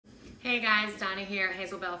Hey guys, Donna here at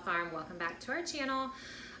Hazelbell Farm. Welcome back to our channel.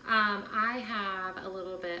 I have a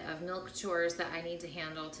little bit of milk chores that I need to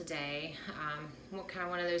handle today. Kind of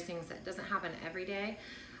one of those things that doesn't happen every day,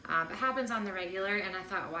 but happens on the regular. And I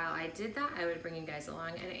thought while I did that, I would bring you guys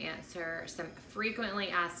along and answer some frequently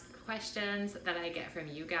asked questions that I get from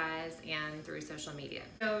you guys and through social media.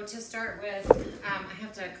 So to start with, I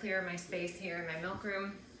have to clear my space here in my milk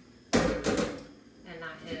room. And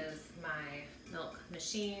that is my milk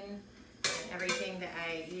machine and everything that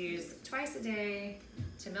I use twice a day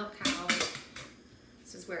to milk cows.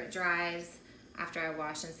 This is where it dries after I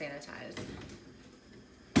wash and sanitize.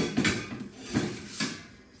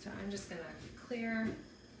 So I'm just gonna clear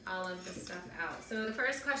all of this stuff out. So the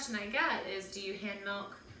first question I get is, do you hand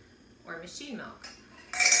milk or machine milk?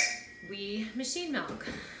 We machine milk.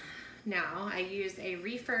 Now, I use a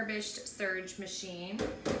refurbished Surge machine.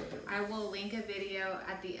 I will link a video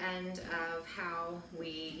at the end of how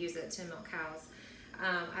we use it to milk cows.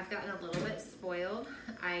 I've gotten a little bit spoiled.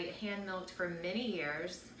 I hand milked for many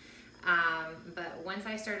years, but once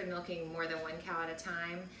I started milking more than one cow at a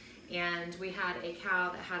time, and we had a cow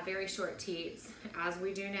that had very short teats, as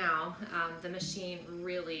we do now, the machine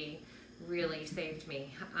really saved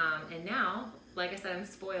me. And now, like I said, I'm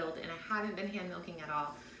spoiled and I haven't been hand milking at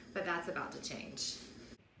all. But that's about to change.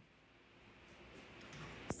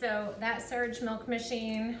 So that Surge milk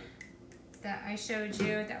machine that I showed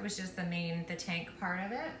you, that was just the tank part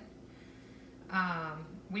of it.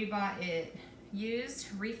 We bought it used,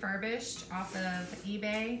 refurbished off of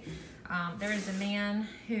eBay. There is a man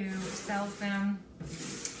who sells them.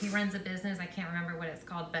 He runs a business, I can't remember what it's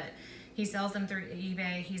called, but he sells them through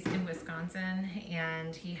eBay. He's in Wisconsin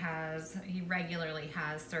and he regularly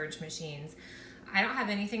has Surge machines. I don't have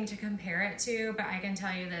anything to compare it to, but I can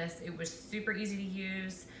tell you this, it was super easy to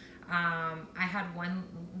use. I had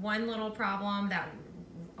one little problem that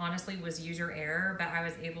honestly was user error, but I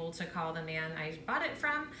was able to call the man I bought it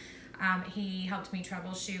from. He helped me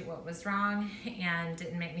troubleshoot what was wrong and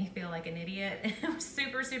didn't make me feel like an idiot. It was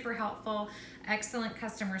super helpful, excellent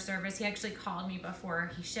customer service. He actually called me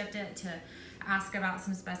before he shipped it to ask about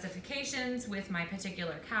some specifications with my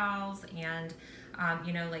particular cows and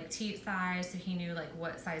you know, like teat size, so he knew like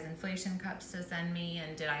what size inflation cups to send me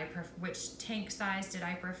and which tank size did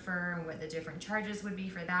I prefer and what the different charges would be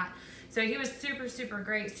for that. So he was super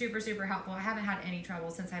great, super helpful. I haven't had any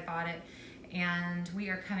trouble since I bought it, and we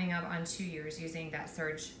are coming up on 2 years using that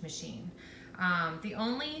Surge machine. The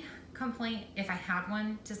only complaint, if I had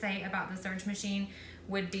one to say about the Surge machine,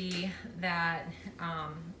 would be that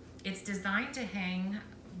it's designed to hang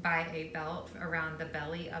by a belt around the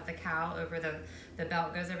belly of the cow. The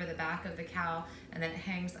belt goes over the back of the cow and then it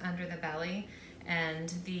hangs under the belly,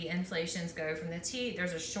 and the inflations go from the teat.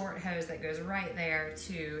 There's a short hose that goes right there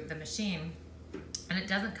to the machine, and it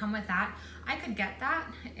doesn't come with that. I could get that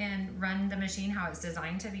and run the machine how it's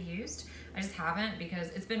designed to be used. I just haven't because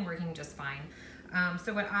it's been working just fine.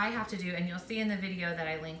 So what I have to do, and you'll see in the video that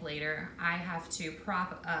I link later, I have to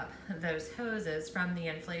prop up those hoses from the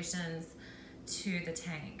inflations to the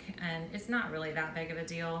tank, and it's not really that big of a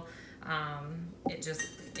deal.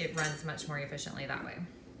 It runs much more efficiently that way.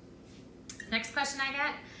 Next question I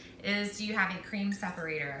get is, do you have a cream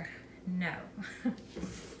separator? No.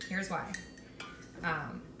 Here's why.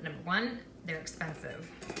 Number one, they're expensive.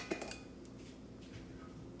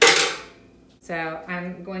 So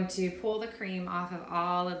I'm going to pull the cream off of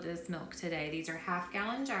all of this milk today. These are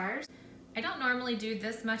half-gallon jars. I don't normally do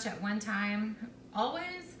this much at one time,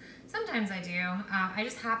 always. Sometimes I do. I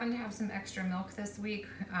just happened to have some extra milk this week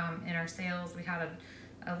in our sales. We had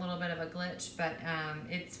a little bit of a glitch, but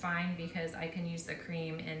it's fine because I can use the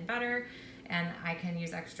cream in butter, and I can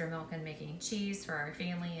use extra milk in making cheese for our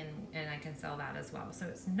family, and I can sell that as well. So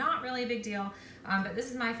it's not really a big deal, but this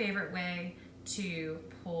is my favorite way to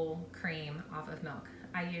pull cream off of milk.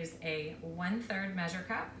 I use a 1/3 measure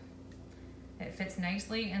cup. It fits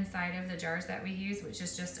nicely inside of the jars that we use, which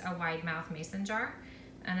is just a wide mouth mason jar,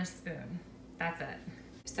 and a spoon. That's it.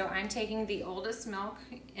 So I'm taking the oldest milk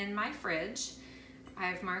in my fridge.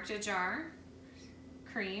 I've marked a jar,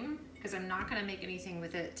 cream, because I'm not gonna make anything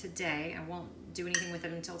with it today. I won't do anything with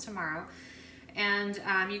it until tomorrow. And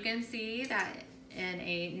you can see that in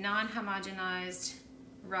a non-homogenized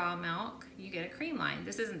raw milk, you get a cream line.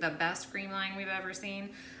 This isn't the best cream line we've ever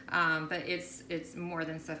seen, but it's more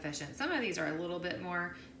than sufficient. Some of these are a little bit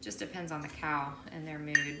more, just depends on the cow and their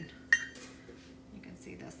mood.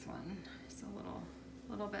 See this one, it's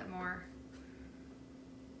a little bit more.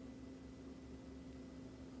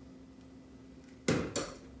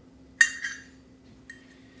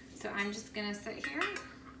 So I'm just gonna sit here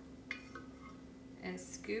and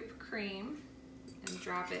scoop cream and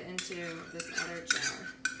drop it into this other jar.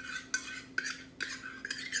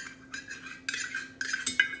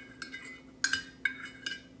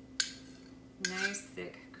 Nice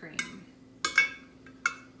thick cream.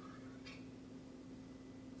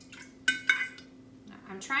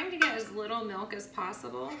 I'm trying to get as little milk as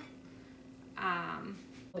possible.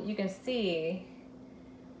 You can see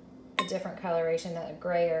the different coloration. That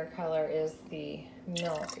grayer color is the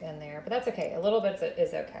milk in there, but that's okay. A little bit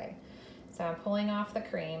is okay. So I'm pulling off the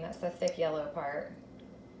cream, that's the thick yellow part,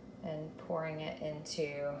 and pouring it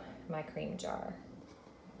into my cream jar.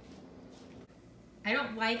 I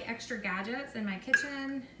don't like extra gadgets in my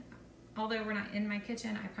kitchen. Although we're not in my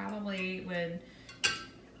kitchen, I probably would,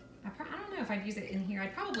 I don't know if I'd use it in here.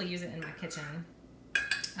 I'd probably use it in my kitchen.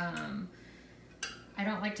 I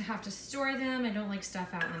don't like to have to store them. I don't like stuff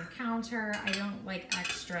out on the counter. I don't like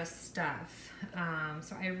extra stuff.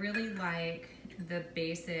 So I really like the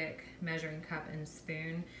basic measuring cup and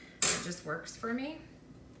spoon. It just works for me.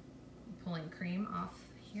 I'm pulling cream off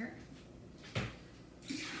here.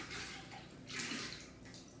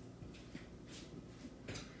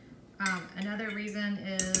 Another reason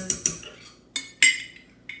is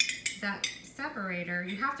that separator,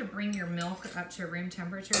 you have to bring your milk up to room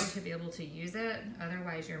temperature to be able to use it.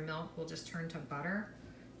 Otherwise your milk will just turn to butter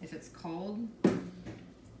if it's cold.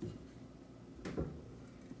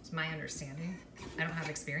 It's my understanding. I don't have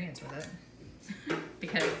experience with it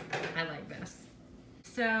because I like this.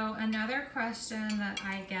 So another question that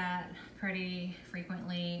I get pretty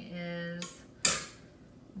frequently is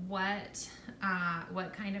what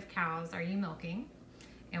kind of cows are you milking?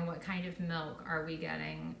 And what kind of milk are we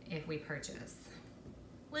getting if we purchase?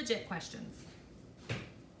 Legit questions.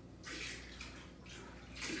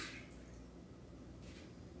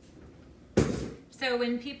 So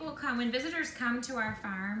when visitors come to our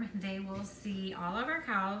farm, they will see all of our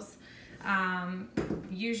cows.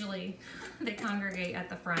 Usually they congregate at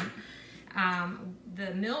the front.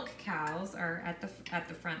 The milk cows are at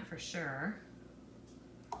the front for sure.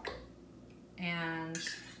 And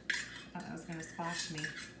I thought that was gonna splash me.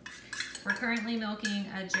 We're currently milking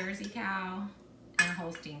a Jersey cow and a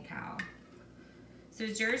Holstein cow. So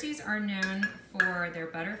Jerseys are known for their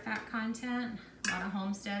butterfat content. A lot of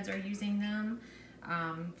homesteads are using them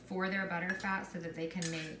for their butterfat so that they can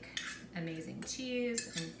make amazing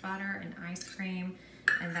cheese and butter and ice cream,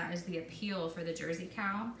 and that is the appeal for the Jersey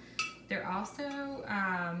cow. They're also,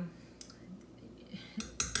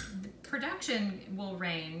 production will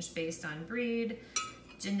range based on breed,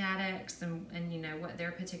 genetics, and you know what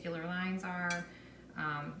their particular lines are,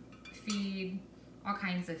 feed, all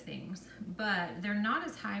kinds of things. But they're not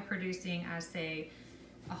as high producing as, say,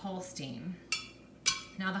 a Holstein.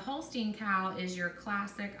 Now the Holstein cow is your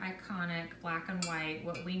classic, iconic, black and white,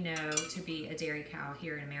 what we know to be a dairy cow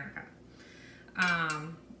here in America.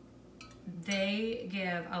 They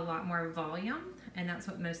give a lot more volume, and that's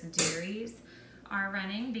what most dairies are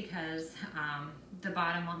running, because the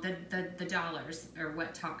bottom line, the dollars are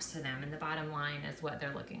what talks to them, and the bottom line is what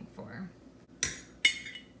they're looking for.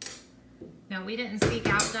 Now, we didn't seek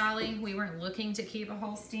out Dolly. We weren't looking to keep a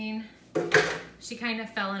Holstein. She kind of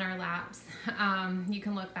fell in our laps. You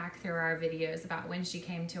can look back through our videos about when she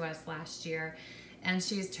came to us last year, and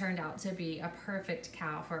she's turned out to be a perfect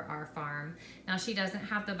cow for our farm. Now, she doesn't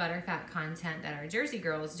have the butterfat content that our Jersey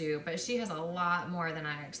girls do, but she has a lot more than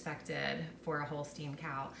I expected for a Holstein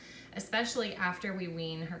cow, especially after we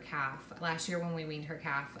weaned her calf. Last year when we weaned her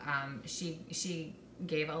calf, she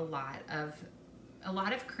gave a lot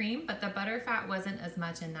of cream, but the butterfat wasn't as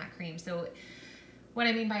much in that cream. So what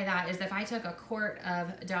I mean by that is if I took a quart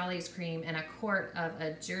of Dolly's cream and a quart of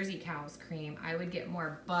a Jersey cow's cream, I would get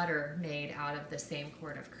more butter made out of the same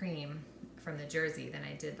quart of cream from the Jersey than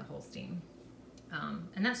I did the Holstein.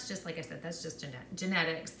 And that's just, like I said, that's just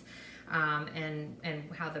genetics and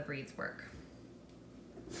how the breeds work.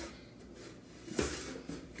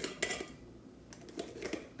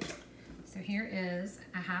 So here is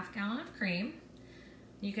a ½ gallon of cream.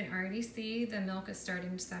 You can already see the milk is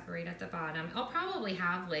starting to separate at the bottom. I'll probably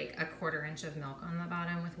have like a 1/4 inch of milk on the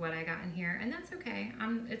bottom with what I got in here, and that's okay.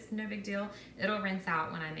 It's no big deal. It'll rinse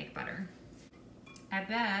out when I make butter. I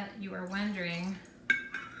bet you are wondering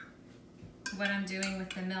what I'm doing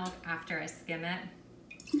with the milk after I skim it.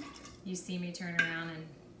 You see me turn around and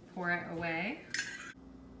pour it away.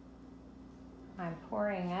 I'm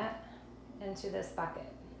pouring it into this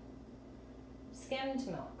bucket. Skimmed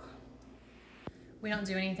milk. We don't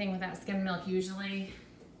do anything with that skimmed milk usually.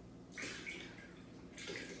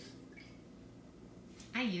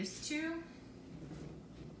 I used to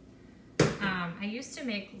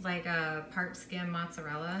make like a part skim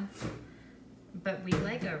mozzarella, but we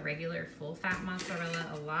like a regular full fat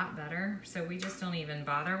mozzarella a lot better, so we just don't even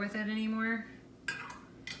bother with it anymore.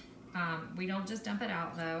 We don't just dump it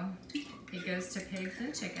out though. It goes to pigs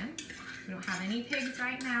and chickens. We don't have any pigs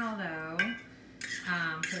right now though,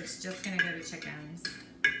 so it's just gonna go to chickens.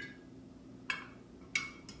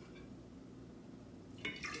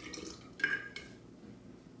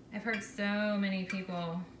 I've heard so many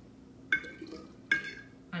people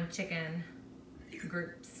on chicken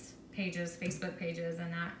groups, pages, Facebook pages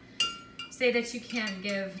and that, say that you can't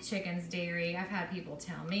give chickens dairy. I've had people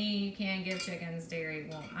tell me you can't give chickens dairy.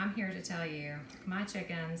 Well, I'm here to tell you, my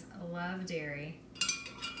chickens love dairy.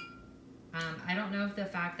 I don't know if the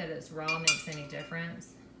fact that it's raw makes any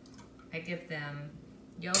difference. I give them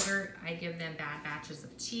yogurt, I give them bad batches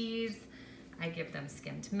of cheese, I give them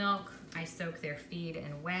skimmed milk, I soak their feed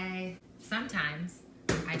in whey. Sometimes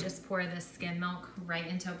I just pour the skim milk right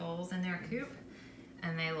into bowls in their coop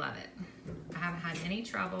and they love it. I haven't had any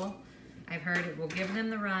trouble. I've heard it will give them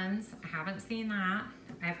the runs. I haven't seen that.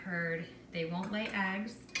 I've heard they won't lay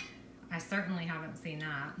eggs. I certainly haven't seen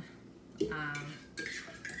that.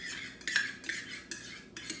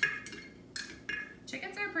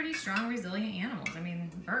 Chickens are pretty strong, resilient animals. I mean,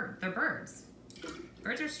 they're birds.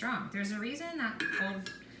 Birds are strong. There's a reason that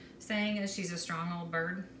old saying is she's a strong old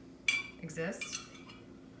bird exists.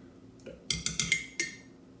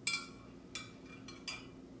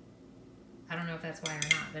 I don't know if that's why or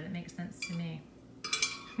not, but it makes sense to me.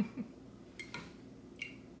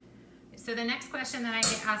 So the next question that I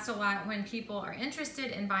get asked a lot when people are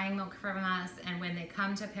interested in buying milk from us and when they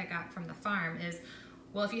come to pick up from the farm is,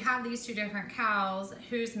 well, if you have these two different cows,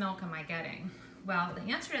 whose milk am I getting? Well,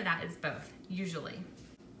 the answer to that is both, usually.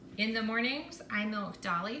 In the mornings, I milk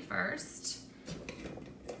Dolly first.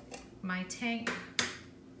 My tank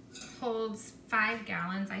holds 5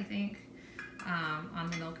 gallons, I think, on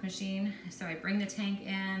the milk machine. So I bring the tank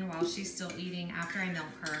in while she's still eating after I milk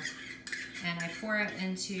her. And I pour it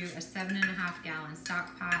into a 7.5 gallon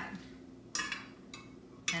stock pot.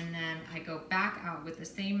 And then I go back out with the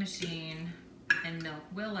same machine and milk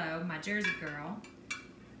Willow, my Jersey girl.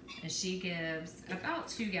 And she gives about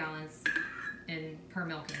 2 gallons per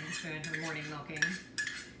milking, so in her morning milking.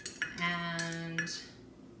 And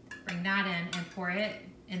bring that in and pour it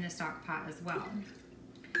in the stock pot as well.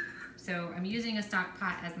 So I'm using a stock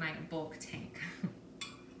pot as my bulk tank.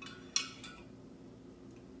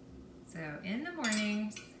 So in the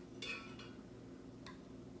mornings,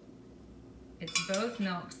 it's both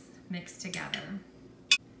milks mixed together.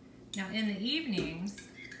 Now in the evenings,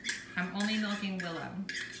 I'm only milking Willow.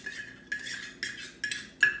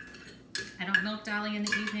 I don't milk Dolly in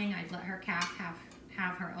the evening. I'd let her calf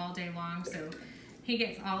have her all day long, so he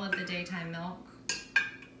gets all of the daytime milk.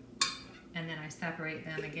 And then I separate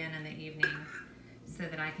them again in the evening so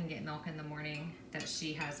that I can get milk in the morning that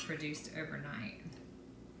she has produced overnight.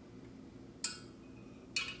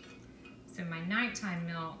 So my nighttime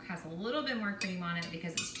milk has a little bit more cream on it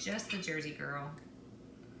because it's just the Jersey girl.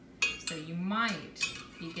 So you might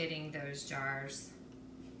be getting those jars.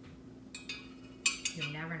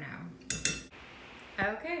 You never know.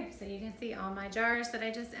 Okay, so you can see all my jars that I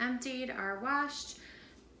just emptied are washed,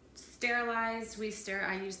 sterilized.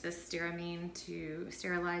 I use this Steramine to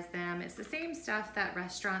sterilize them. It's the same stuff that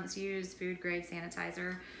restaurants use, food grade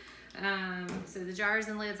sanitizer. So the jars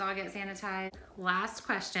and lids all get sanitized. Last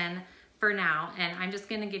question for now, and I'm just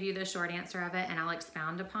gonna give you the short answer of it and I'll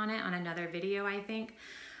expound upon it on another video, I think.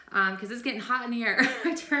 Because it's getting hot in here.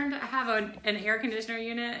 I have an air conditioner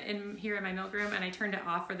unit in here in my milk room and I turned it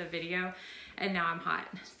off for the video and now I'm hot.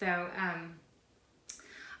 So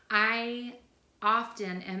I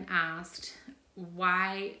often am asked,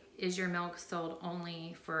 why is your milk sold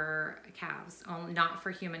only for calves, not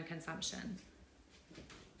for human consumption?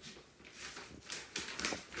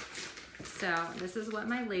 So this is what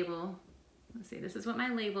my label, this is what my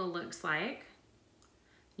label looks like.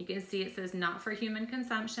 You can see it says not for human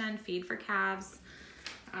consumption, feed for calves.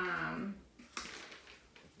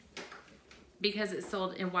 Because it's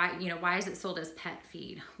sold, and why is it sold as pet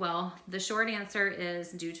feed? Well, the short answer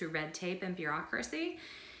is due to red tape and bureaucracy.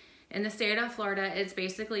 In the state of Florida, it's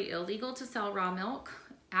basically illegal to sell raw milk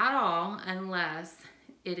at all unless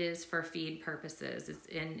it is for feed purposes.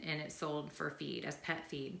 And it's sold for feed, as pet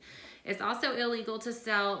feed. It's also illegal to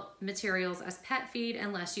sell materials as pet feed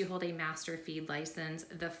unless you hold a master feed license.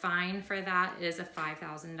 The fine for that is a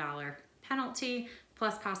 $5,000 penalty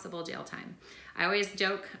plus possible jail time. I always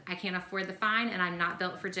joke I can't afford the fine and I'm not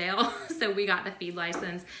built for jail, so we got the feed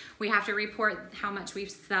license. We have to report how much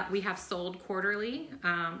we have sold quarterly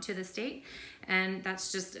to the state, and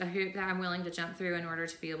that's just a hoop that I'm willing to jump through in order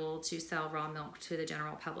to be able to sell raw milk to the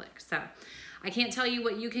general public. So I can't tell you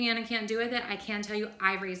what you can and can't do with it. I can tell you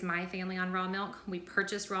I raised my family on raw milk. We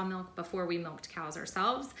purchased raw milk before we milked cows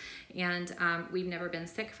ourselves, and we've never been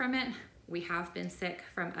sick from it. We have been sick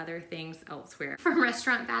from other things elsewhere, from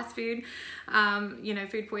restaurant fast food, you know,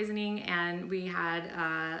 food poisoning, and we had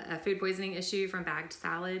a food poisoning issue from bagged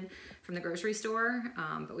salad from the grocery store,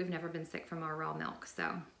 but we've never been sick from our raw milk. So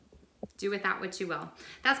do with that what you will.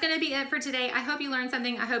 That's going to be it for today. I hope you learned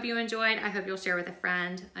something. I hope you enjoyed. I hope you'll share with a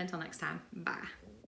friend. Until next time, bye.